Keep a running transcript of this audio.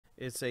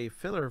It's a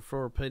filler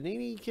for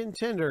Panini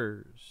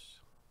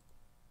Contenders.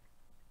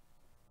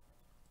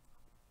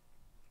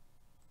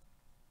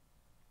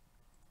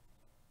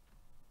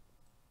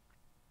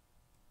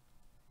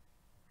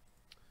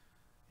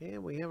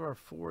 And we have our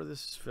 4. This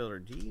is filler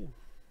D.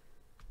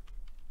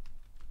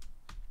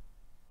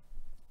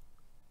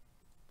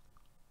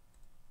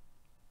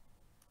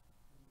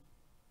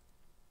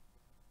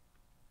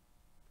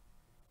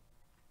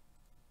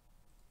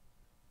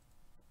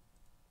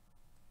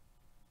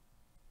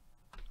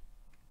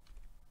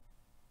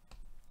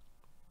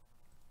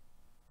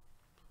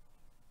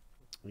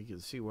 You can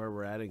see where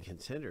we're at in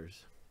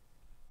Contenders.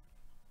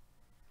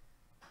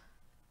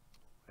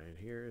 Right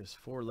here is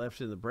 4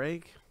 left in the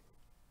break.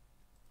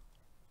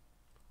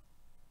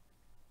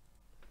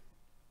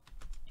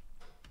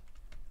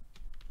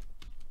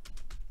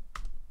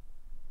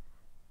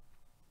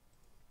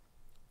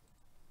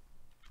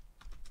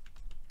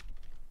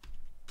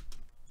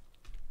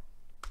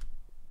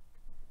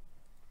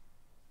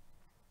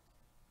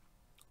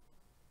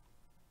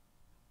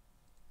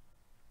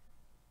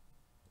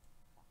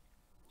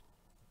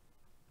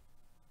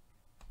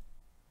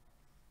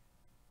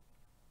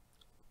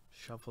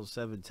 Shuffle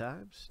 7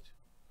 times.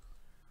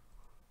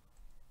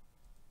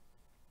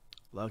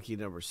 Lucky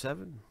number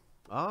 7.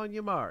 On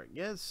your mark.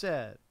 Get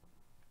set.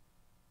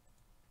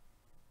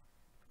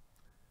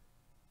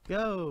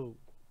 Go.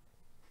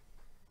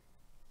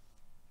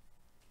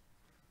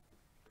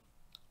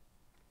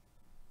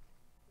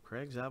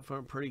 Craig's out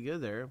front pretty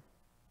good there.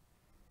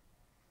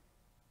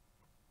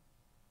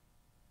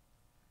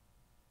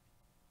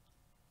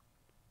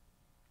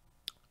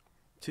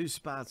 Two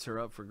spots are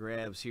up for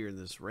grabs here in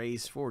this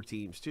race. 4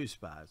 teams, 2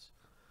 spots.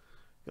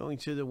 Going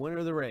to the winner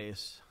of the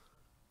race.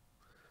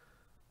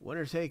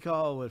 Winner take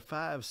all with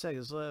 5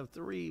 seconds left.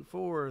 3,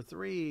 4,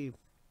 3,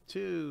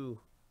 2,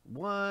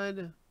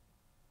 1.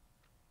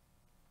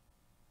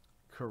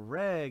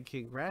 Correct.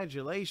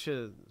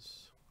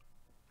 Congratulations.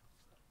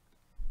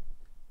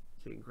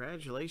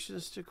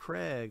 Congratulations to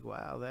Craig.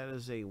 Wow, that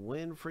is a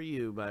win for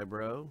you, my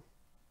bro.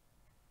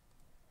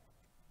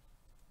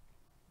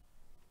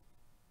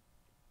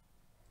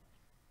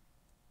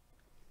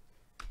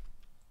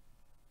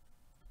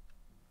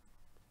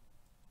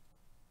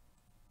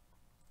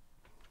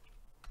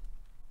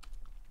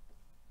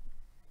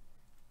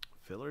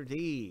 Filler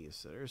D.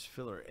 So there's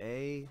filler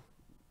A,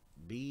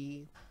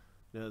 B.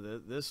 No,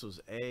 this was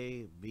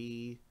A,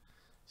 B,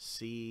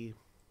 C,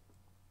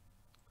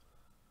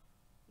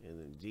 and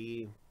then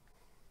D.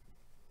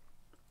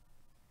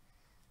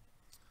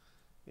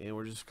 And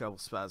we're just a couple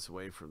spots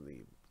away from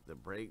the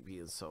break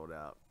being sold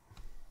out.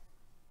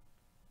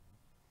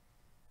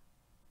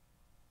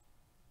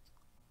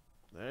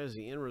 That is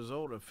the end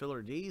result of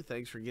filler D.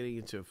 Thanks for getting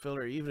into a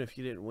filler. Even if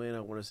you didn't win, I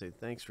want to say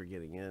thanks for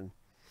getting in.